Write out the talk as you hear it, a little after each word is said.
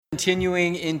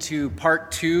Continuing into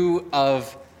part 2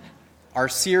 of our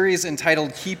series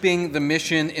entitled Keeping the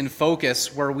Mission in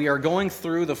Focus, where we are going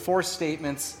through the 4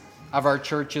 statements of our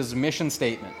church's mission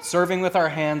statement: serving with our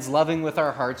hands, loving with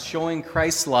our hearts, showing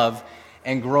Christ's love,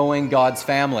 and growing God's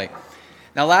family.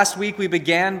 Now, last week we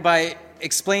began by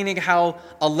explaining how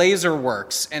a laser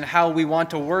works and how we want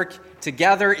to work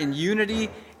together in unity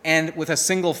and with a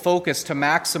single focus to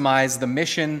maximize the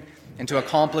mission and to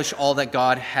accomplish all that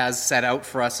God has set out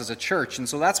for us as a church. And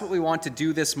so that's what we want to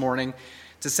do this morning,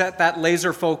 to set that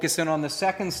laser focus in on the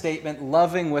second statement,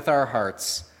 loving with our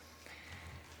hearts.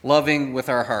 Loving with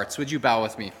our hearts. Would you bow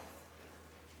with me?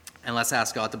 And let's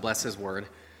ask God to bless His word.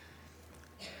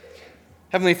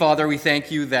 Heavenly Father, we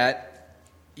thank you that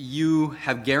you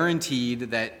have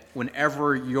guaranteed that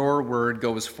whenever your word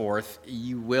goes forth,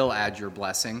 you will add your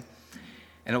blessing,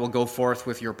 and it will go forth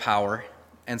with your power.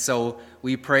 And so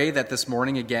we pray that this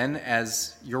morning, again,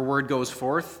 as your word goes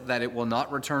forth, that it will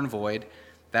not return void,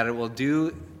 that it will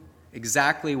do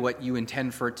exactly what you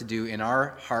intend for it to do in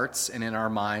our hearts and in our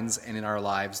minds and in our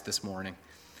lives this morning.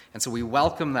 And so we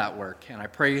welcome that work, and I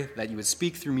pray that you would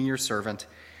speak through me, your servant.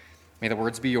 May the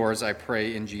words be yours, I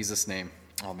pray in Jesus' name.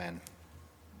 Amen.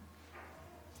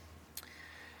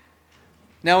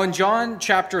 Now in John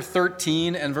chapter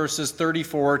 13 and verses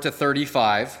 34 to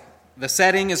 35, the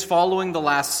setting is following the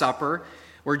Last Supper,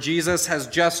 where Jesus has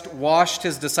just washed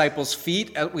his disciples'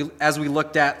 feet, as we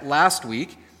looked at last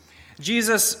week.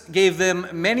 Jesus gave them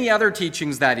many other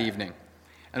teachings that evening,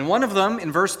 and one of them,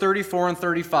 in verse 34 and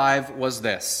 35, was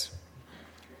this: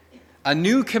 "A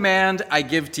new command I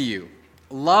give to you,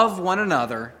 love one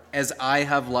another as I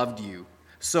have loved you,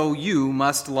 so you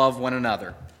must love one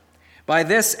another. By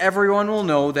this everyone will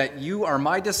know that you are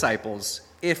my disciples,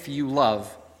 if you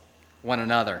love one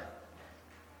another."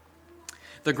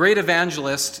 The great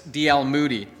evangelist D.L.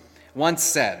 Moody once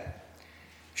said,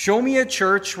 "Show me a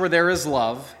church where there is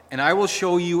love, and I will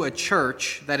show you a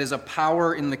church that is a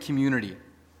power in the community."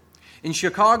 In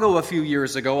Chicago a few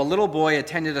years ago, a little boy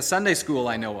attended a Sunday school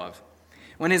I know of.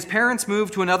 When his parents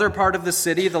moved to another part of the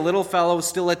city, the little fellow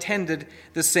still attended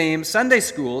the same Sunday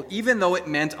school, even though it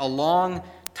meant a long,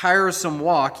 tiresome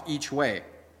walk each way.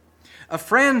 A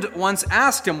friend once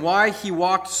asked him why he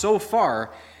walked so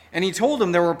far, and he told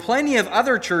him there were plenty of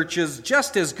other churches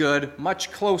just as good,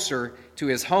 much closer to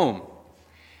his home.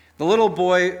 The little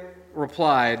boy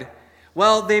replied,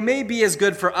 "Well, they may be as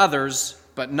good for others,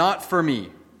 but not for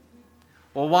me."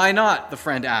 "Well, why not?" the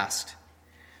friend asked.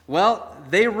 "Well,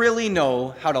 they really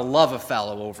know how to love a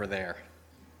fellow over there."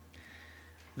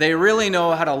 They really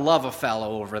know how to love a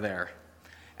fellow over there.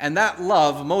 And that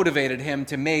love motivated him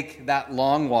to make that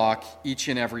long walk each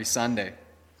and every Sunday.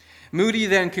 Moody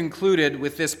then concluded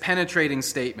with this penetrating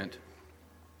statement: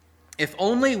 "If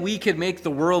only we could make the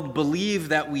world believe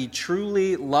that we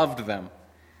truly loved them,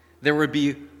 there would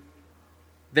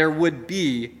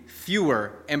be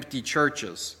fewer empty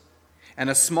churches and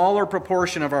a smaller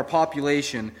proportion of our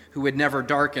population who would never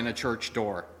darken a church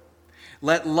door.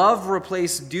 Let love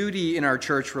replace duty in our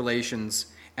church relations,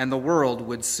 and the world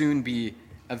would soon be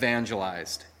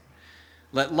evangelized."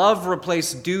 Let love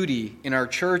replace duty in our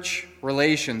church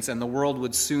relations, and the world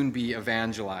would soon be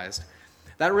evangelized.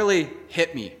 That really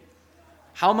hit me.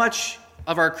 How much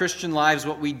of our Christian lives,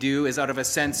 what we do, is out of a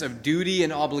sense of duty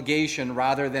and obligation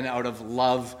rather than out of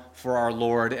love for our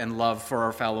Lord and love for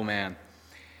our fellow man.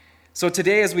 So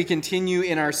today, as we continue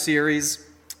in our series,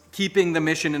 Keeping the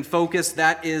Mission in Focus,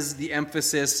 that is the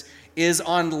emphasis, is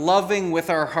on loving with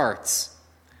our hearts.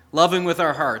 Loving with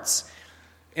our hearts.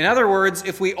 In other words,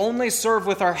 if we only serve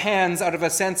with our hands out of a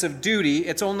sense of duty,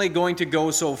 it's only going to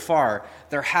go so far.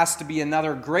 There has to be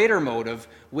another greater motive,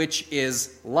 which is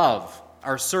love.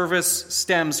 Our service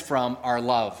stems from our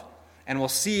love. And we'll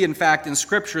see, in fact, in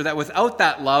Scripture that without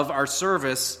that love, our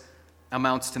service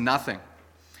amounts to nothing.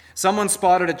 Someone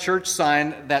spotted a church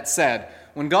sign that said,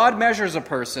 "When God measures a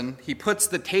person, he puts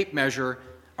the tape measure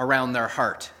around their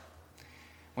heart."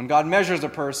 When God measures a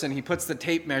person, he puts the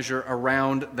tape measure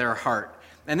around their heart.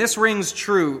 And this rings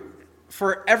true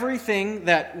for everything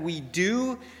that we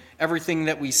do, everything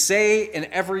that we say, and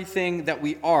everything that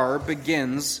we are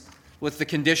begins with the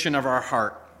condition of our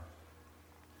heart.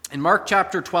 In Mark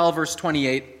chapter 12, verse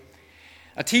 28,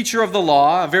 a teacher of the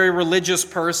law, a very religious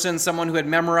person, someone who had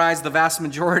memorized the vast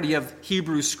majority of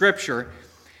Hebrew scripture,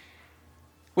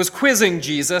 was quizzing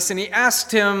Jesus, and he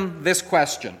asked him this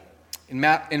question in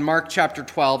Mark chapter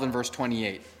 12 and verse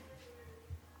 28.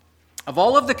 "Of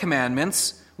all of the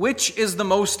commandments, which is the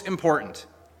most important?"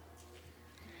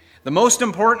 "The most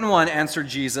important one," answered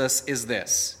Jesus, "is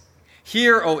this: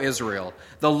 Hear, O Israel,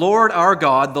 the Lord our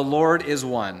God, the Lord is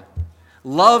one.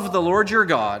 Love the Lord your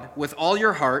God with all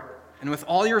your heart, and with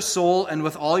all your soul, and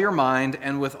with all your mind,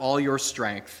 and with all your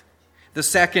strength. The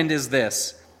second is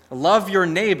this: love your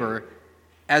neighbor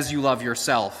as you love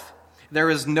yourself. There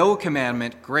is no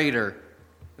commandment greater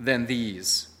than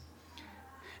these.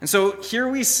 And so here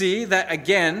we see that,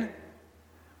 again,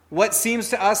 what seems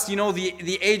to us,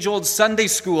 the age-old Sunday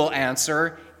school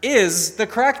answer is the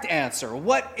correct answer.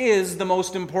 What is the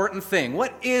most important thing?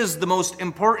 What is the most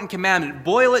important commandment?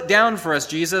 Boil it down for us,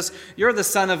 Jesus. You're the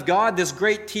Son of God, this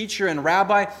great teacher and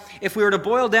rabbi. If we were to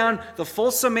boil down the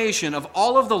full summation of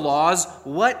all of the laws,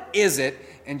 what is it?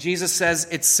 And Jesus says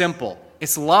it's simple.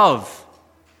 It's love.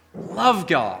 Love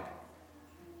God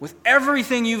with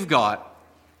everything you've got,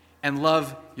 and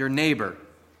love your neighbor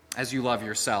as you love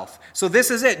yourself. So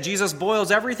this is it. Jesus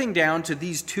boils everything down to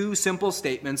these two simple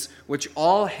statements, which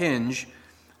all hinge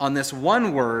on this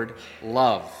one word,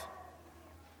 love.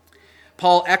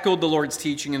 Paul echoed the Lord's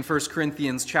teaching in 1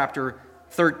 Corinthians chapter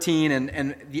 13,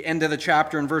 and the end of the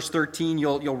chapter in verse 13,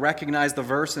 you'll recognize the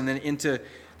verse, and then into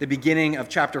the beginning of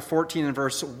chapter 14 and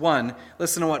verse 1.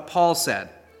 Listen to what Paul said.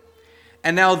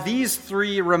 And now these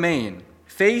three remain: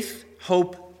 faith,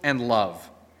 hope, and love.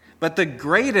 But the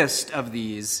greatest of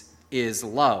these is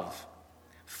love.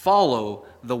 Follow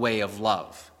the way of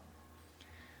love.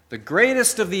 The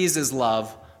greatest of these is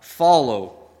love.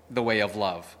 Follow the way of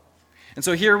love. And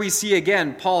so here we see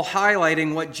again Paul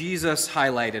highlighting what Jesus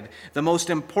highlighted. The most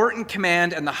important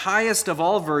command and the highest of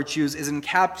all virtues is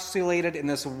encapsulated in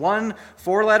this one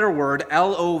four-letter word,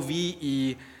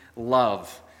 L-O-V-E,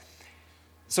 love.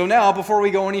 So now, before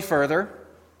we go any further,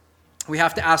 we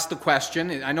have to ask the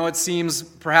question. I know it seems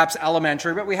perhaps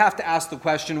elementary, but we have to ask the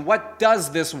question, what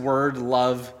does this word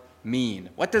love mean?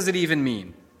 What does it even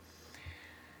mean?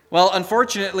 Well,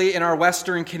 unfortunately, in our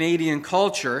Western Canadian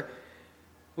culture,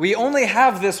 we only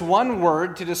have this one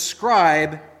word to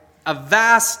describe a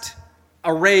vast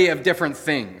array of different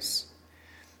things.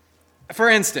 For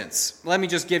instance, let me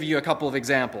just give you a couple of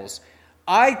examples.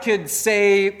 I could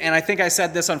say, and I think I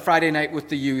said this on Friday night with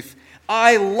the youth,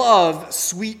 I love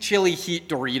sweet chili heat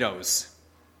Doritos.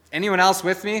 Anyone else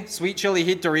with me? Sweet chili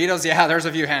heat Doritos? Yeah, there's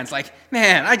a few hands. Like,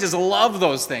 man, I just love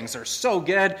those things. They're so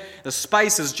good. The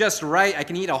spice is just right. I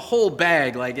can eat a whole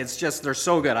bag. They're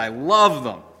so good. I love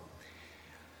them.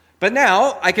 But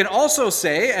now, I can also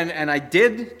say, and I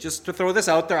did, just to throw this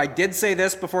out there, I did say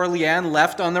this before Leanne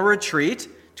left on the retreat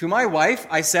to my wife.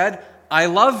 I said, I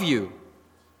love you.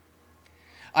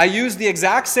 I used the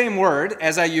exact same word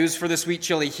as I used for the sweet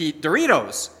chili heat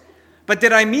Doritos. But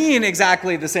did I mean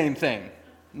exactly the same thing?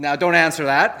 Now, don't answer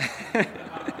that.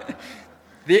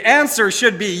 The answer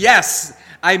should be yes.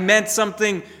 I meant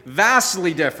something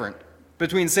vastly different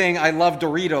between saying I love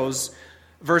Doritos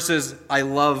versus I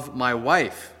love my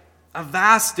wife. A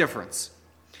vast difference.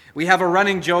 We have a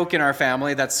running joke in our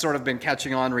family that's sort of been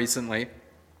catching on recently,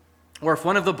 where if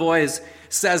one of the boys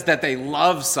says that they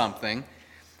love something,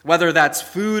 whether that's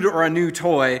food or a new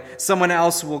toy, someone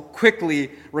else will quickly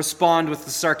respond with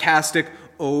the sarcastic,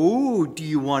 "Oh, do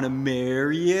you want to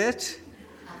marry it?"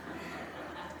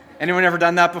 Anyone ever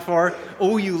done that before?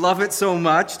 Oh, you love it so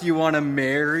much, do you want to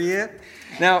marry it?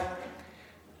 Now,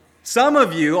 some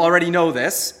of you already know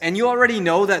this, and you already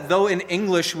know that though in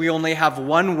English we only have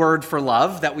one word for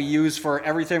love that we use for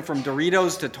everything from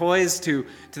Doritos to toys to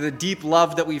the deep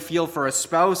love that we feel for a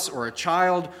spouse or a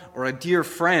child or a dear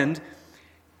friend,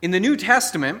 in the New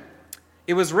Testament,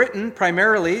 it was written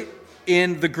primarily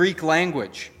in the Greek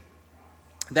language.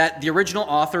 That the original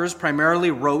authors primarily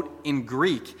wrote in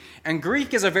Greek. And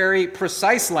Greek is a very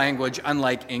precise language,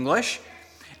 unlike English.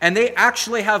 And they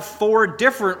actually have 4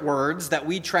 different words that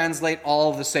we translate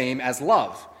all the same as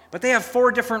love. But they have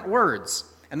 4 different words.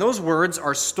 And those words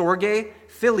are storge,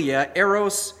 philia,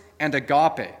 eros, and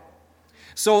agape.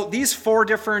 So these 4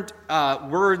 different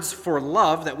words for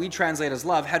love that we translate as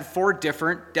love had 4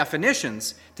 different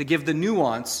definitions to give the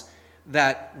nuance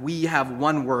that we have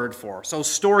one word for. So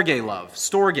storge love,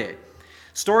 storge.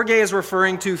 Storge is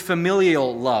referring to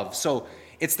familial love. So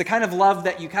it's the kind of love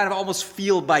that you kind of almost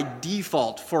feel by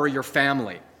default for your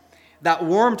family. That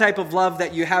warm type of love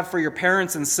that you have for your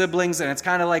parents and siblings, and it's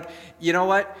kind of like, you know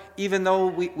what, even though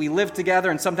we live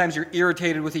together and sometimes you're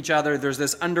irritated with each other, there's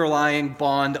this underlying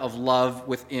bond of love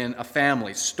within a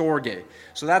family, storge.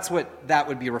 So that's what that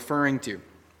would be referring to.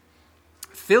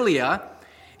 Philia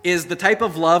is the type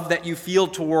of love that you feel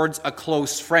towards a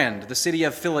close friend. The city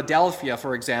of Philadelphia,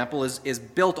 for example, is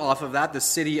built off of that, the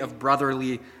city of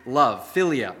brotherly love,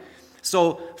 philia.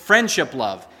 So friendship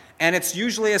love. And it's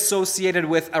usually associated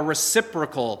with a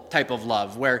reciprocal type of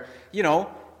love where,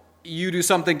 you do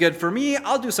something good for me,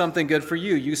 I'll do something good for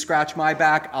you. You scratch my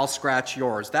back, I'll scratch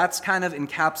yours. That's kind of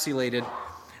encapsulated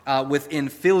within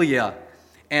philia.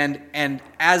 And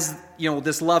as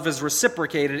this love is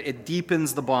reciprocated, it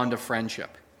deepens the bond of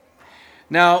friendship.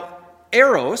 Now,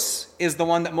 eros is the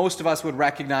one that most of us would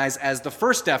recognize as the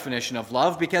first definition of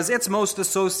love because it's most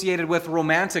associated with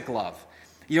romantic love.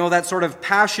 That sort of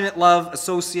passionate love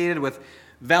associated with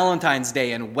Valentine's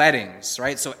Day and weddings,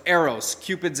 right? So eros,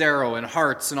 Cupid's arrow and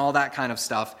hearts and all that kind of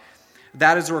stuff.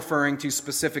 That is referring to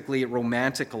specifically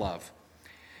romantic love.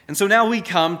 And so now we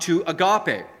come to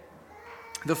agape,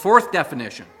 the fourth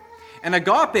definition. And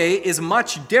agape is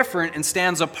much different and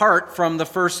stands apart from the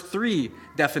first three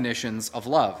definitions of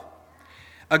love.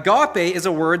 Agape is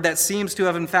a word that seems to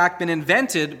have in fact been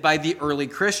invented by the early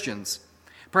Christians,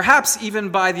 perhaps even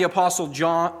by the Apostle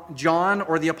John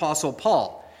or the Apostle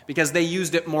Paul, because they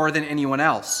used it more than anyone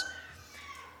else.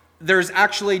 There's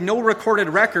actually no recorded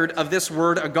record of this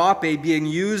word agape being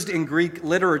used in Greek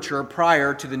literature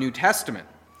prior to the New Testament.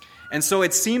 And so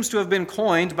it seems to have been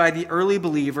coined by the early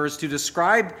believers to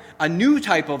describe a new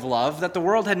type of love that the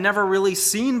world had never really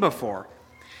seen before.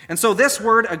 And so this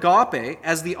word agape,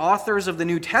 as the authors of the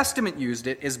New Testament used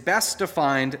it, is best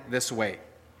defined this way.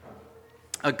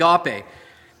 Agape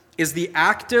is the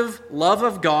active love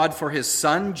of God for his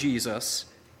Son, Jesus,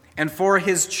 and for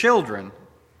his children,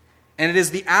 and it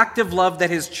is the active love that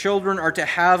his children are to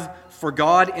have for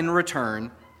God in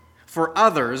return, for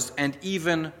others, and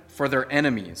even for their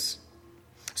enemies.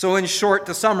 So in short,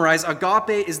 to summarize,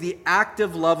 agape is the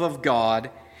active love of God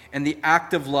and the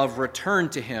active love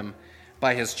returned to him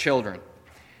by his children.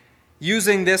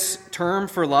 Using this term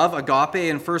for love, agape,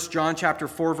 in 1 John chapter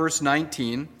 4, verse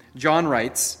 19, John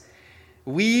writes,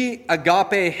 "We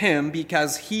agape him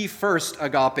because he first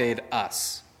agaped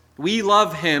us." We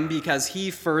love him because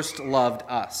he first loved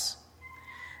us.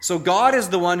 So God is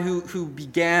the one who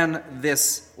began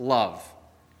this love.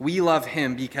 We love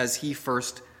him because he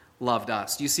first loved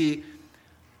us. You see,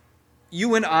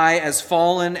 you and I, as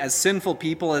fallen, as sinful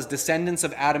people, as descendants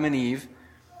of Adam and Eve,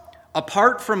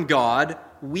 apart from God,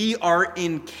 we are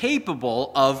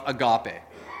incapable of agape.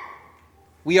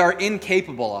 We are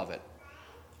incapable of it.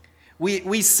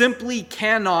 We simply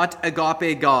cannot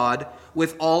agape God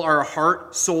with all our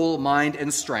heart, soul, mind,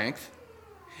 and strength.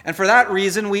 And for that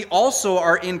reason, we also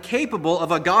are incapable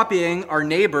of agapeing our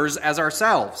neighbors as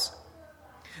ourselves.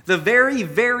 The very,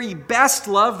 very best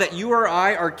love that you or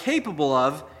I are capable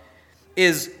of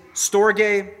is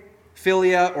storge,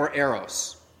 philia, or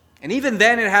eros. And even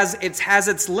then it has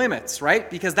its limits, right?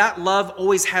 Because that love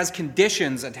always has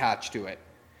conditions attached to it.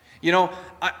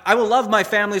 I will love my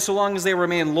family so long as they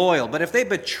remain loyal, but if they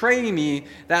betray me,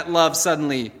 that love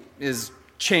suddenly is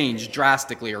changed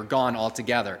drastically or gone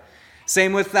altogether.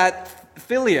 Same with that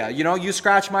philia. You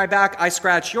scratch my back, I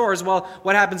scratch yours. Well,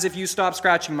 what happens if you stop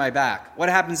scratching my back? What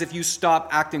happens if you stop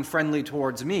acting friendly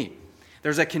towards me?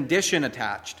 There's a condition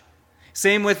attached.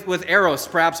 Same with eros,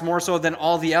 perhaps more so than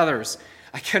all the others.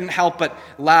 I couldn't help but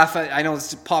laugh. I know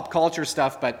it's pop culture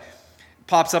stuff, but it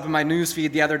pops up in my news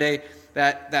feed the other day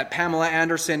that Pamela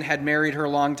Anderson had married her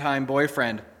longtime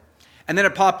boyfriend. And then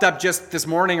it popped up just this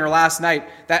morning or last night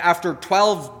that after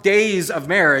 12 days of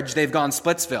marriage, they've gone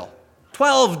Splitsville.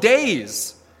 12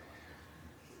 days!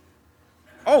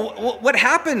 Oh, what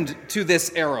happened to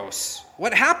this eros?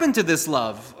 What happened to this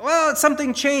love? Well,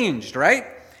 something changed, right?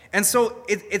 And so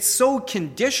it's so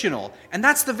conditional. And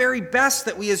that's the very best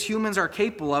that we as humans are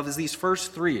capable of, is these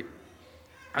first three.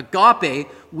 Agape,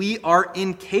 we are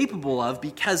incapable of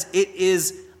because it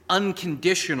is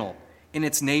unconditional in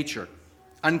its nature.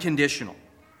 Unconditional.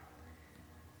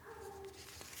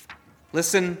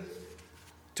 Listen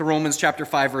to Romans chapter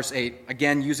 5, verse 8.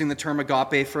 Again, using the term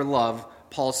agape for love,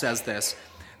 Paul says this.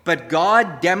 But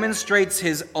God demonstrates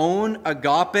his own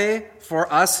agape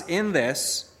for us in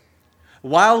this: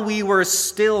 while we were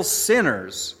still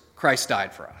sinners, Christ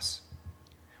died for us.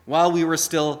 While we were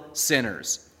still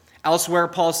sinners. Elsewhere,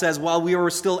 Paul says, while we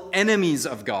were still enemies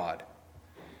of God.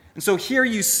 And so here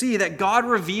you see that God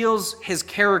reveals his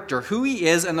character, who he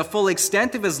is, and the full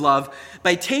extent of his love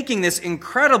by taking this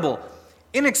incredible,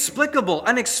 inexplicable,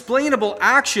 unexplainable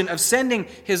action of sending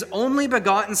his only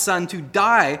begotten Son to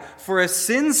die for a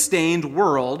sin-stained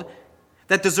world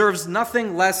that deserves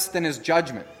nothing less than his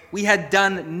judgment. We had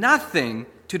done nothing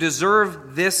to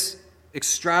deserve this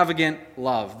extravagant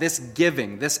love, this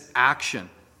giving, this action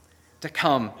to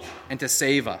come and to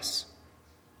save us.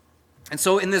 And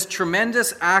so in this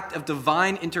tremendous act of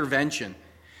divine intervention,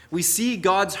 we see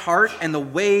God's heart and the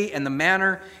way and the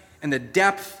manner and the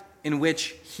depth in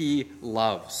which he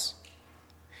loves.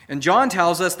 And John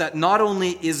tells us that not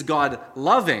only is God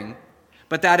loving,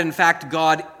 but that in fact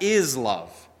God is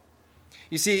love.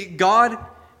 You see, God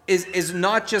is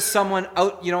not just someone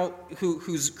out,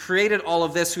 who's created all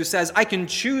of this, who says, I can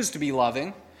choose to be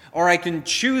loving, or I can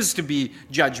choose to be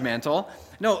judgmental.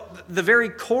 No, the very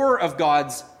core of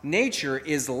God's nature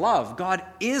is love. God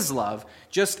is love,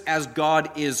 just as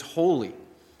God is holy.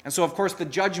 And so, of course, the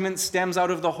judgment stems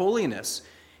out of the holiness.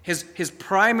 His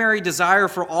primary desire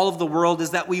for all of the world is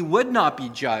that we would not be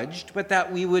judged, but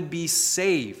that we would be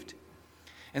saved.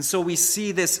 And so we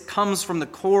see this comes from the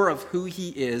core of who he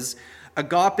is.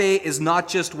 Agape is not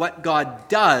just what God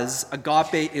does.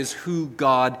 Agape is who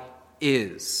God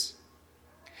is.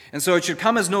 And so it should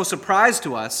come as no surprise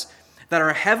to us that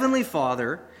our Heavenly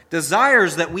Father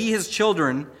desires that we, his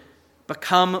children,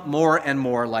 become more and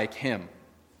more like him.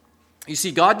 You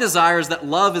see, God desires that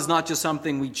love is not just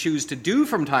something we choose to do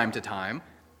from time to time,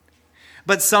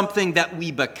 but something that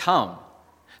we become,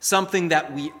 something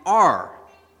that we are.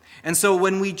 And so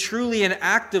when we truly and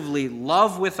actively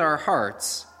love with our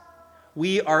hearts,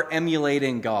 we are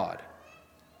emulating God.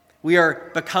 We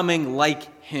are becoming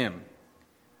like him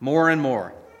more and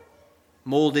more,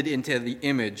 molded into the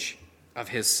image of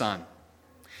his Son.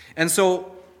 And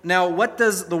so now what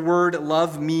does the word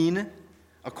love mean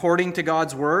according to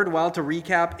God's word? Well, to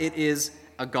recap, it is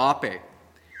agape.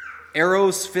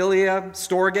 Eros, philia,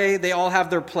 storge, they all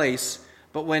have their place,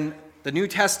 but when the New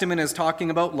Testament is talking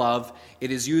about love,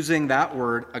 it is using that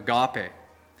word agape.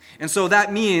 And so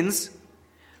that means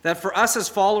that for us as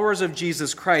followers of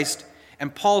Jesus Christ,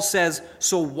 and Paul says,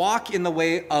 so walk in the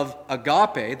way of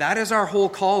agape, that is our whole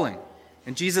calling.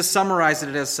 And Jesus summarized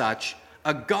it as such: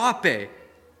 agape,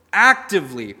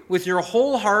 actively, with your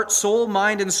whole heart, soul,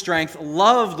 mind, and strength,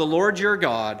 love the Lord your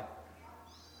God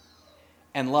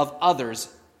and love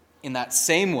others in that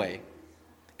same way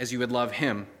as you would love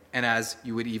him and as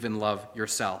you would even love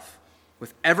yourself.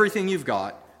 With everything you've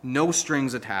got, no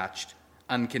strings attached,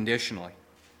 unconditionally.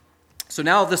 So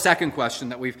now the second question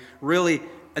that we've really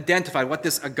identified, what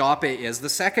this agape is. The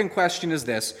second question is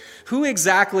this: who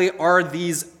exactly are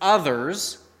these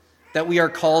others that we are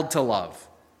called to love?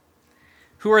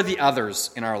 Who are the others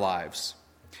in our lives?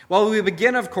 Well, we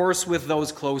begin, of course, with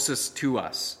those closest to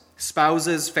us: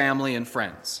 spouses, family, and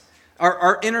friends.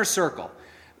 Our inner circle.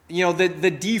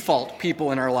 The default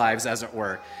people in our lives, as it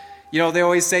were. They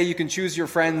always say you can choose your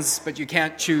friends, but you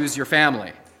can't choose your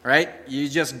family, right? You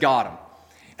just got them.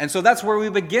 And so that's where we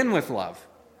begin with love.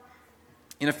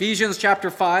 In Ephesians chapter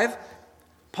 5,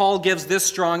 Paul gives this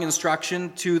strong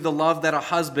instruction to the love that a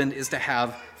husband is to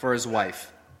have for his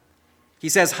wife. He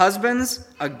says, husbands,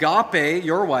 agape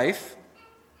your wife.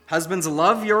 Husbands,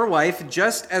 love your wife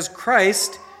just as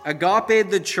Christ agape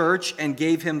the church and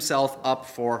gave himself up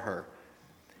for her.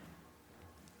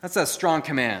 That's a strong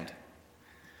command.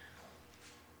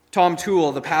 Tom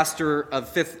Toole, the pastor of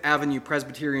Fifth Avenue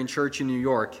Presbyterian Church in New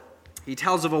York, he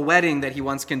tells of a wedding that he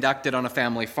once conducted on a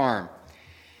family farm.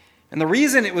 And the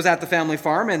reason it was at the family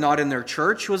farm and not in their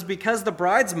church was because the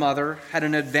bride's mother had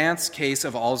an advanced case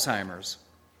of Alzheimer's.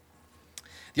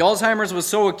 The Alzheimer's was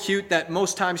so acute that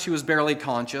most times she was barely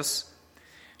conscious.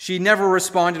 She never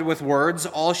responded with words.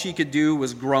 All she could do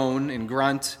was groan and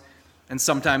grunt and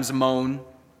sometimes moan.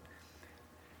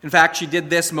 In fact, she did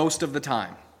this most of the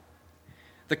time.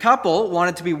 The couple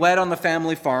wanted to be wed on the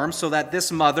family farm so that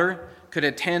this mother could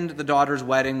attend the daughter's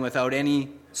wedding without any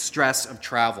stress of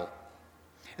travel.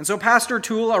 And so Pastor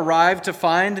Toole arrived to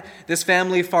find this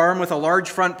family farm with a large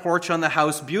front porch on the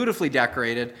house, beautifully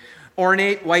decorated,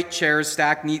 ornate white chairs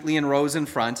stacked neatly in rows in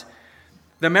front.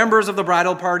 The members of the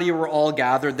bridal party were all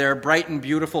gathered there, bright and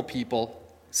beautiful people,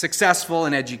 successful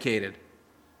and educated.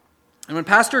 And when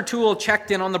Pastor Toole checked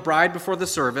in on the bride before the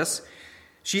service,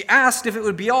 she asked if it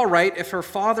would be all right if her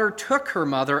father took her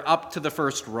mother up to the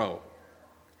first row.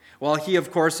 Well, he,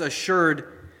 of course,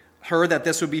 assured her that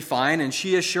this would be fine, and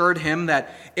she assured him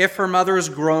that if her mother's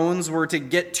groans were to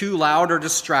get too loud or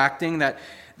distracting, that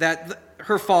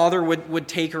her father would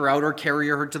take her out or carry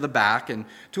her to the back. And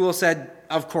Toole said,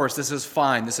 of course, this is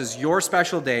fine. This is your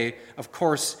special day. Of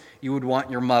course, you would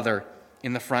want your mother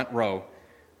in the front row.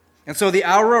 And so the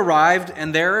hour arrived,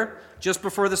 and there, just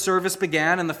before the service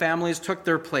began and the families took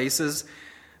their places,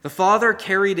 the father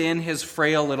carried in his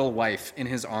frail little wife in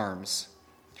his arms.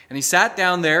 And he sat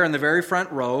down there in the very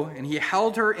front row, and he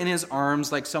held her in his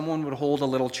arms like someone would hold a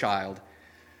little child.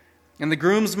 And the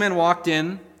groomsmen walked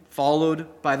in,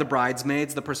 followed by the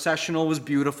bridesmaids. The processional was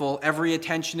beautiful. Every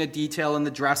attention to detail in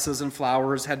the dresses and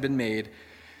flowers had been made.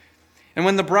 And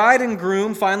when the bride and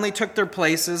groom finally took their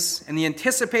places and the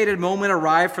anticipated moment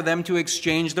arrived for them to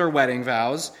exchange their wedding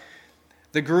vows,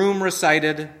 the groom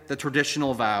recited the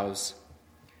traditional vows.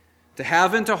 to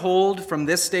have and to hold from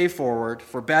this day forward,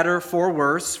 for better, for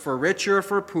worse, for richer,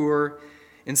 for poor,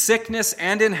 in sickness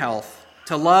and in health,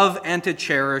 to love and to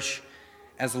cherish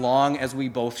as long as we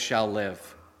both shall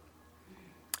live.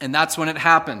 And that's when it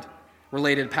happened,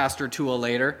 related Pastor Toole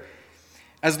later.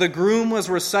 As the groom was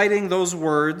reciting those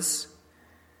words,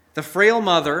 the frail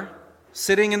mother,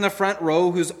 sitting in the front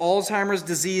row, whose Alzheimer's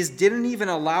disease didn't even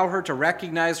allow her to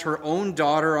recognize her own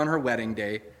daughter on her wedding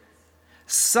day,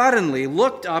 suddenly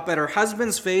looked up at her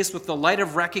husband's face with the light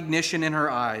of recognition in her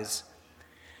eyes,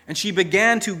 and she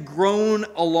began to groan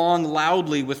along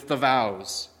loudly with the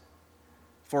vows,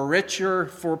 for richer,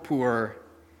 for poor,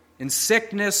 in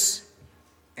sickness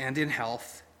and in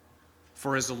health,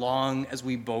 for as long as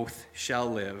we both shall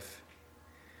live.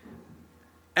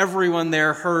 Everyone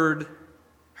there heard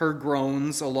her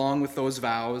groans along with those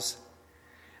vows.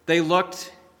 They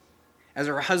looked as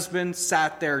her husband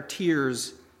sat there,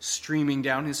 tears streaming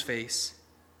down his face.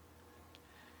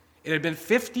 It had been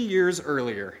 50 years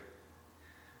earlier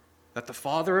that the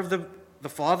father of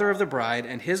the bride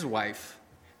and his wife,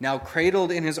 now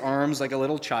cradled in his arms like a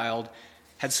little child,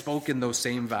 had spoken those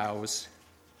same vows.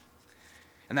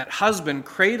 And that husband,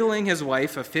 cradling his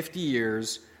wife of 50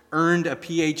 years, earned a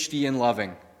PhD in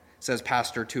loving, says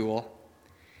Pastor Toole.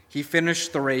 He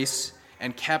finished the race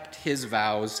and kept his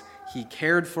vows. He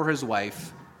cared for his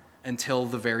wife until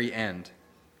the very end.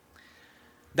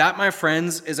 That, my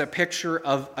friends, is a picture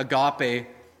of agape,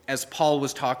 as Paul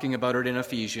was talking about it in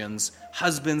Ephesians.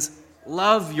 Husbands,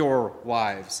 love your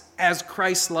wives as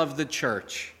Christ loved the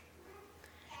church.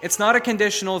 It's not a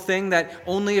conditional thing that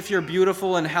only if you're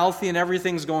beautiful and healthy and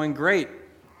everything's going great.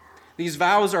 These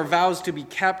vows are vows to be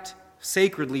kept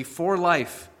sacredly for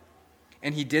life,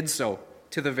 and he did so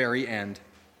to the very end.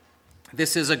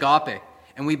 This is agape,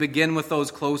 and we begin with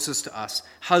those closest to us.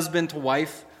 Husband to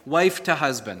wife, wife to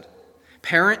husband,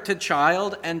 parent to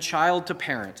child, and child to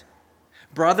parent,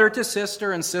 brother to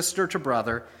sister, and sister to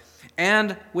brother.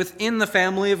 And within the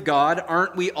family of God,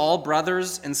 aren't we all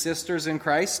brothers and sisters in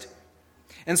Christ?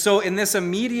 And so in this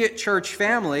immediate church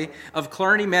family of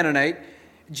Clarny Mennonite,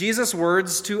 Jesus'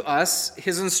 words to us,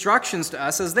 his instructions to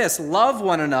us is this: love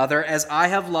one another as I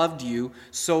have loved you,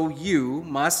 so you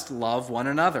must love one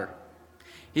another.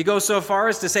 He goes so far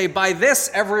as to say, by this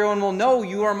everyone will know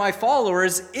you are my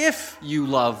followers if you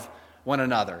love one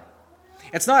another.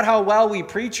 It's not how well we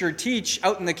preach or teach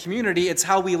out in the community, it's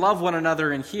how we love one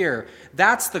another in here.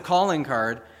 That's the calling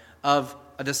card of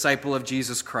a disciple of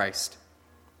Jesus Christ.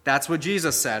 That's what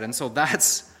Jesus said, and so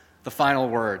that's the final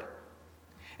word.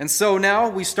 And so now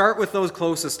we start with those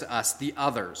closest to us, the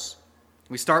others.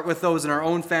 We start with those in our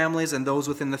own families and those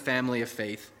within the family of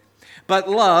faith. But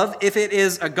love, if it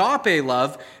is agape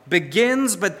love,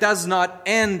 begins but does not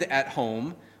end at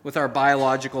home with our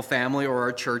biological family or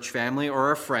our church family or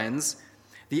our friends.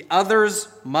 The others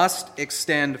must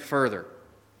extend further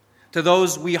to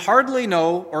those we hardly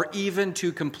know or even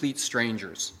to complete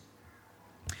strangers.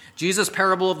 Jesus'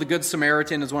 parable of the Good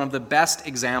Samaritan is one of the best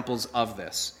examples of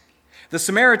this. The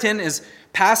Samaritan is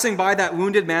passing by that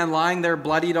wounded man lying there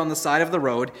bloodied on the side of the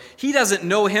road. He doesn't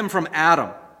know him from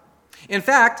Adam. In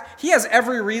fact, he has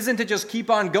every reason to just keep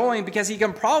on going because he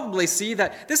can probably see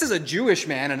that this is a Jewish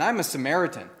man and I'm a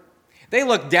Samaritan. They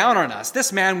look down on us.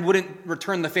 This man wouldn't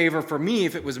return the favor for me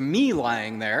if it was me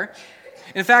lying there.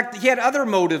 In fact, he had other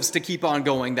motives to keep on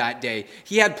going that day.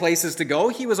 He had places to go.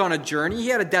 He was on a journey. He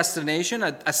had a destination,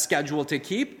 a schedule to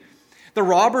keep. The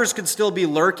robbers could still be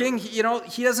lurking. He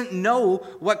doesn't know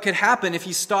what could happen if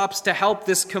he stops to help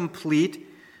this complete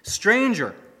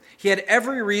stranger. He had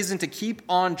every reason to keep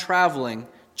on traveling,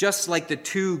 just like the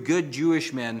two good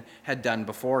Jewish men had done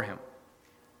before him.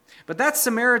 But that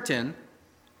Samaritan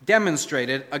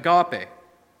demonstrated agape.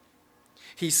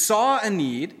 He saw a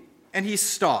need and he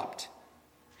stopped.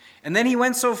 And then he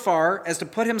went so far as to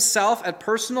put himself at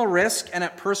personal risk and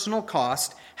at personal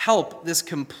cost, help this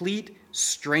complete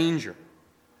stranger.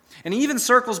 And he even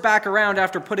circles back around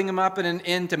after putting him up in an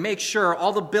inn to make sure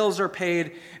all the bills are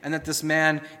paid and that this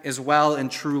man is well and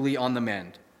truly on the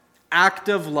mend.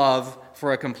 Active love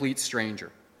for a complete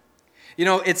stranger.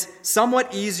 It's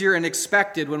somewhat easier and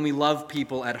expected when we love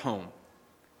people at home.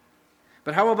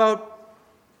 But how about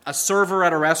a server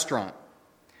at a restaurant,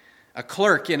 a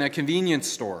clerk in a convenience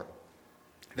store,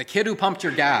 the kid who pumped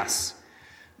your gas,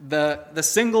 the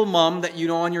single mom that you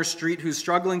know on your street who's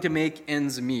struggling to make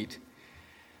ends meet?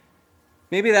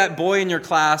 Maybe that boy in your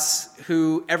class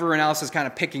who everyone else is kind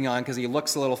of picking on because he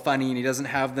looks a little funny and he doesn't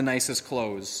have the nicest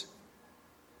clothes.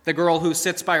 The girl who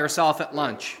sits by herself at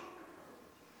lunch.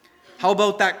 How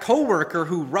about that coworker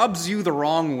who rubs you the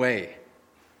wrong way?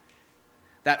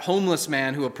 That homeless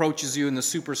man who approaches you in the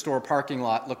superstore parking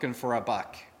lot looking for a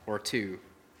buck. or two.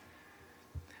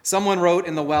 Someone wrote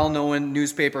in the well-known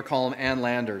newspaper column Ann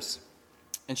Landers,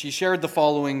 and she shared the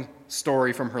following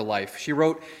story from her life. She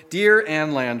wrote, "Dear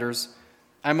Ann Landers,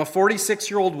 I'm a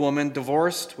 46-year-old woman,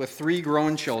 divorced with 3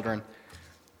 grown children.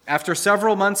 After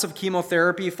several months of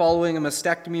chemotherapy following a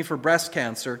mastectomy for breast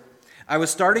cancer, I was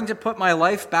starting to put my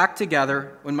life back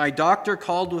together when my doctor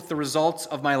called with the results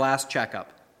of my last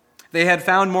checkup. They had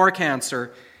found more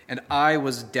cancer, and I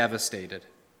was devastated.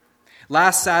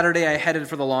 Last Saturday, I headed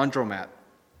for the laundromat.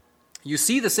 You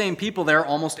see the same people there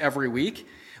almost every week.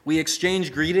 We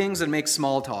exchange greetings and make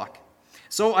small talk.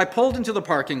 So I pulled into the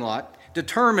parking lot,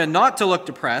 determined not to look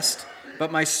depressed,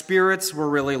 but my spirits were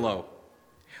really low.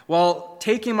 While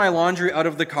taking my laundry out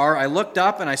of the car, I looked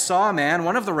up and I saw a man,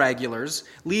 one of the regulars,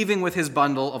 leaving with his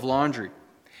bundle of laundry.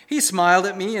 He smiled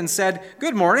at me and said,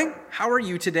 'Good morning, how are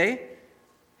you today?'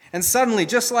 And suddenly,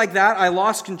 just like that, I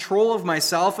lost control of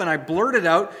myself and I blurted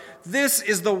out, 'This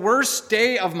is the worst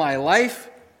day of my life.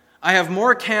 I have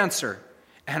more cancer.'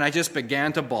 And I just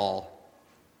began to bawl.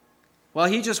 Well,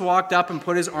 he just walked up and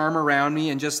put his arm around me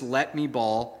and just let me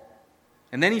bawl.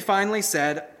 And then he finally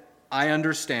said, 'I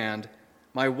understand.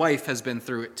 My wife has been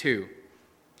through it too.'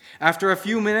 After a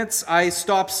few minutes, I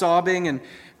stopped sobbing and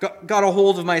got a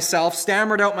hold of myself,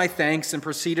 stammered out my thanks, and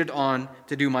proceeded on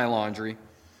to do my laundry.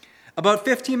 About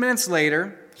 15 minutes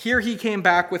later, here he came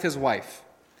back with his wife.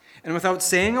 And without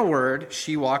saying a word,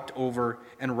 she walked over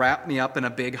and wrapped me up in a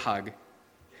big hug.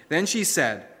 Then she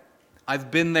said, 'I've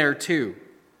been there too.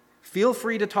 Feel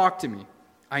free to talk to me.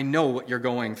 I know what you're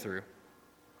going through.'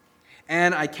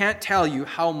 And I can't tell you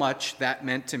how much that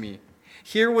meant to me.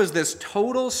 Here was this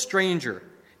total stranger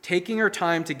taking her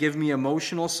time to give me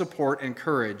emotional support and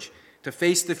courage to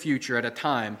face the future at a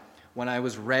time when I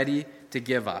was ready to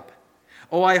give up.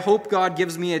 Oh, I hope God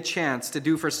gives me a chance to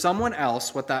do for someone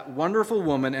else what that wonderful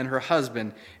woman and her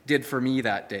husband did for me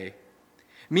that day.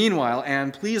 Meanwhile,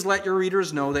 Anne, please let your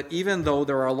readers know that even though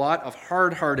there are a lot of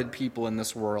hard-hearted people in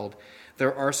this world,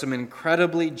 there are some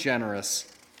incredibly generous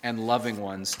and loving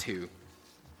ones too."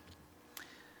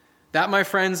 That, my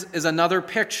friends, is another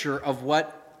picture of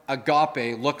what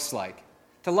agape looks like.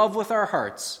 To love with our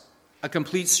hearts, a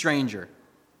complete stranger.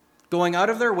 Going out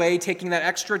of their way, taking that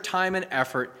extra time and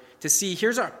effort to see,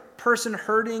 here's a person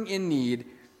hurting in need,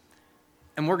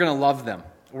 and we're going to love them.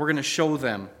 We're going to show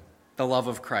them the love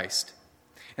of Christ.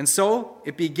 And so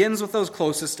it begins with those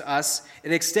closest to us.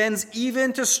 It extends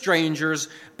even to strangers.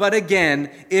 But again,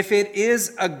 if it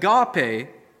is agape,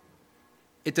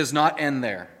 it does not end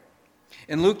there.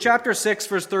 In Luke chapter 6,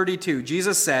 verse 32,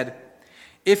 Jesus said,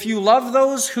 "If you love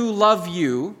those who love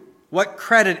you, what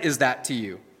credit is that to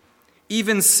you?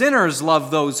 Even sinners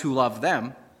love those who love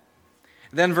them."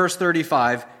 Then verse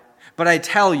 35, "But I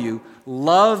tell you,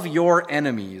 love your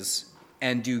enemies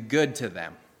and do good to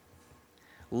them."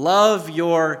 Love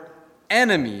your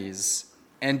enemies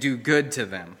and do good to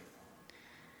them.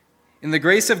 In The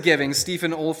Grace of Giving,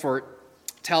 Stephen Olfort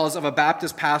tells of a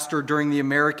Baptist pastor during the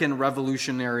American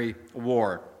Revolutionary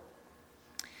War.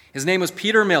 His name was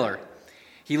Peter Miller.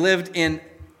 He lived in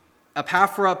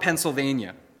Epaphra,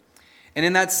 Pennsylvania. And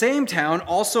in that same town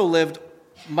also lived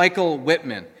Michael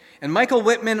Whitman. And Michael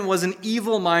Whitman was an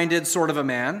evil-minded sort of a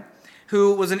man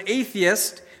who was an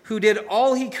atheist who did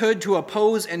all he could to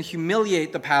oppose and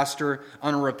humiliate the pastor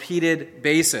on a repeated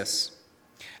basis.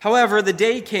 However, the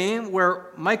day came where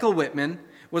Michael Whitman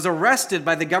was arrested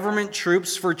by the government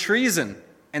troops for treason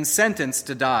and sentenced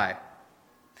to die.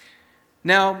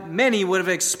 Now, many would have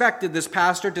expected this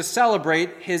pastor to celebrate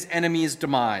his enemy's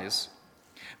demise.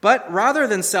 But rather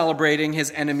than celebrating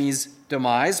his enemy's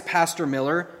demise, Pastor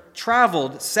Miller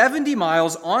traveled 70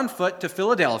 miles on foot to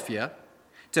Philadelphia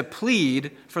to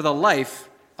plead for the life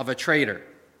of a traitor.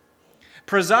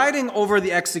 Presiding over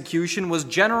the execution was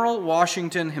General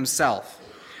Washington himself,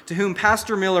 to whom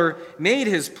Pastor Miller made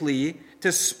his plea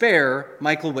to spare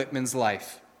Michael Whitman's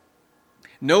life.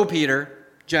 "No, Peter,"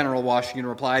 General Washington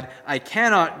replied, "I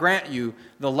cannot grant you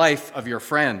the life of your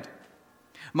friend."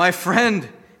 "My friend,"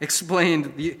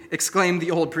 exclaimed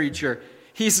the old preacher,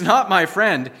 "he's not my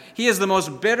friend. He is the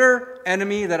most bitter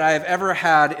enemy that I have ever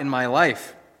had in my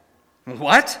life."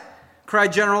 "What?"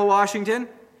 cried General Washington.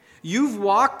 "You've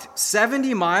walked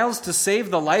 70 miles to save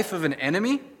the life of an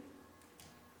enemy?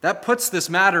 That puts this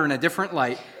matter in a different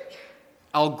light.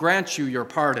 I'll grant you your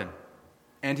pardon."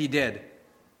 And he did.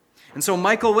 And so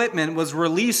Michael Whitman was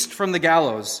released from the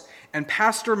gallows, and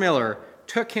Pastor Miller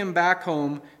took him back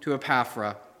home to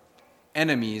Epaphra.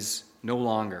 Enemies no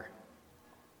longer.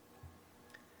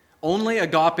 Only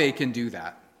agape can do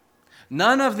that.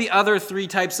 None of the other 3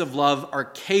 types of love are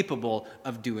capable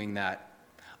of doing that.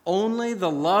 Only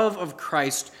the love of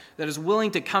Christ that is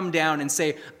willing to come down and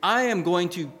say, I am going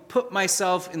to put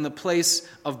myself in the place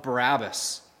of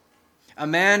Barabbas, a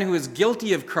man who is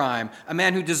guilty of crime, a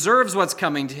man who deserves what's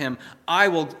coming to him. I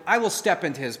will step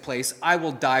into his place. I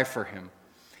will die for him.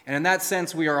 And in that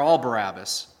sense, we are all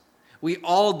Barabbas. We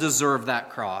all deserve that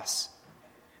cross.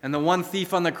 And the one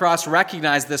thief on the cross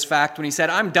recognized this fact when he said,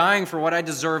 I'm dying for what I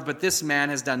deserve, but this man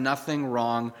has done nothing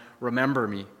wrong. Remember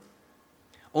me.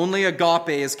 Only agape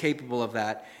is capable of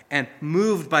that. And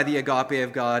moved by the agape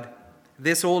of God,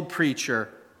 this old preacher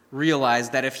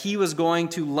realized that if he was going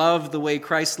to love the way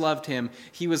Christ loved him,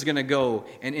 he was going to go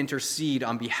and intercede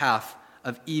on behalf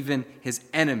of even his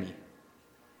enemy.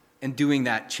 And doing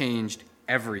that changed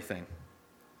everything.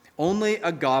 Only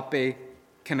agape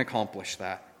can accomplish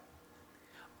that.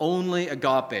 Only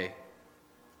agape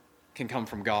can come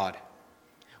from God.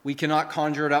 We cannot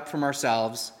conjure it up from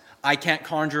ourselves. I can't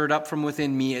conjure it up from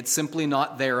within me. It's simply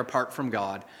not there apart from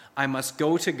God. I must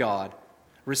go to God,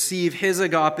 receive his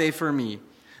agape for me,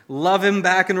 love him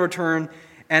back in return,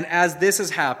 and as this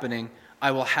is happening,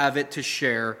 I will have it to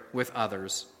share with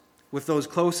others, with those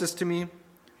closest to me,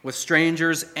 with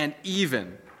strangers, and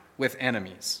even with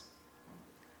enemies.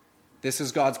 This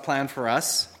is God's plan for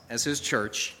us as his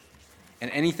church,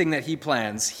 and anything that he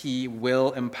plans, he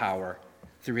will empower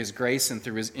through his grace and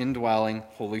through his indwelling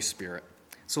Holy Spirit.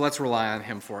 So let's rely on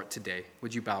him for it today.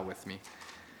 Would you bow with me?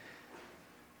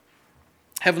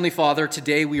 Heavenly Father,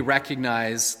 today we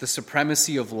recognize the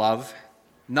supremacy of love,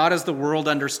 not as the world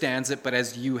understands it, but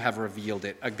as you have revealed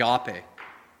it, agape,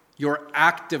 your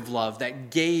active love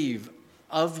that gave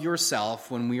of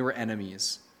yourself when we were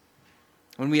enemies.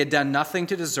 When we had done nothing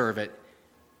to deserve it,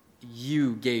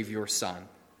 you gave your Son,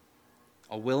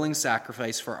 a willing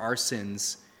sacrifice for our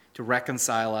sins to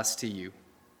reconcile us to you.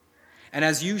 And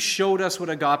as you showed us what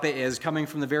agape is, coming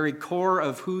from the very core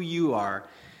of who you are,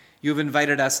 you have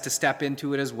invited us to step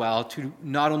into it as well, to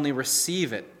not only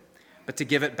receive it, but to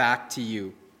give it back to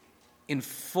you in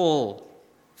full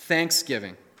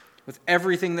thanksgiving. With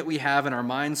everything that we have in our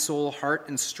mind, soul, heart,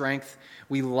 and strength,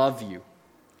 we love you.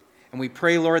 And we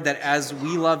pray, Lord, that as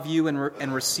we love you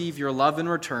and receive your love in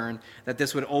return, that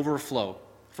this would overflow.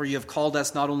 For you have called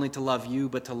us not only to love you,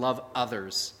 but to love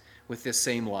others with this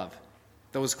same love.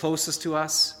 Those closest to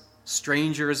us,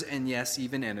 strangers, and yes,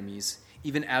 even enemies,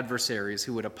 even adversaries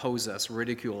who would oppose us,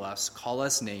 ridicule us, call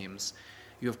us names.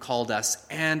 You have called us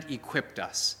and equipped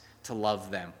us to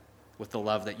love them with the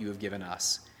love that you have given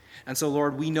us. And so,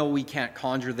 Lord, we know we can't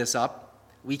conjure this up.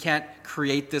 We can't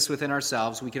create this within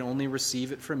ourselves. We can only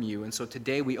receive it from you. And so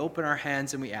today we open our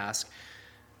hands and we ask,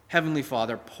 Heavenly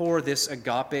Father, pour this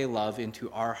agape love into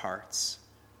our hearts.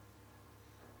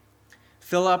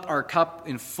 Fill up our cup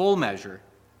in full measure,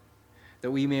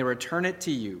 that we may return it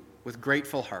to you with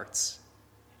grateful hearts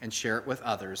and share it with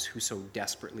others who so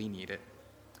desperately need it.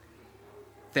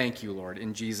 Thank you, Lord.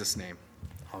 In Jesus' name,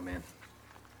 amen.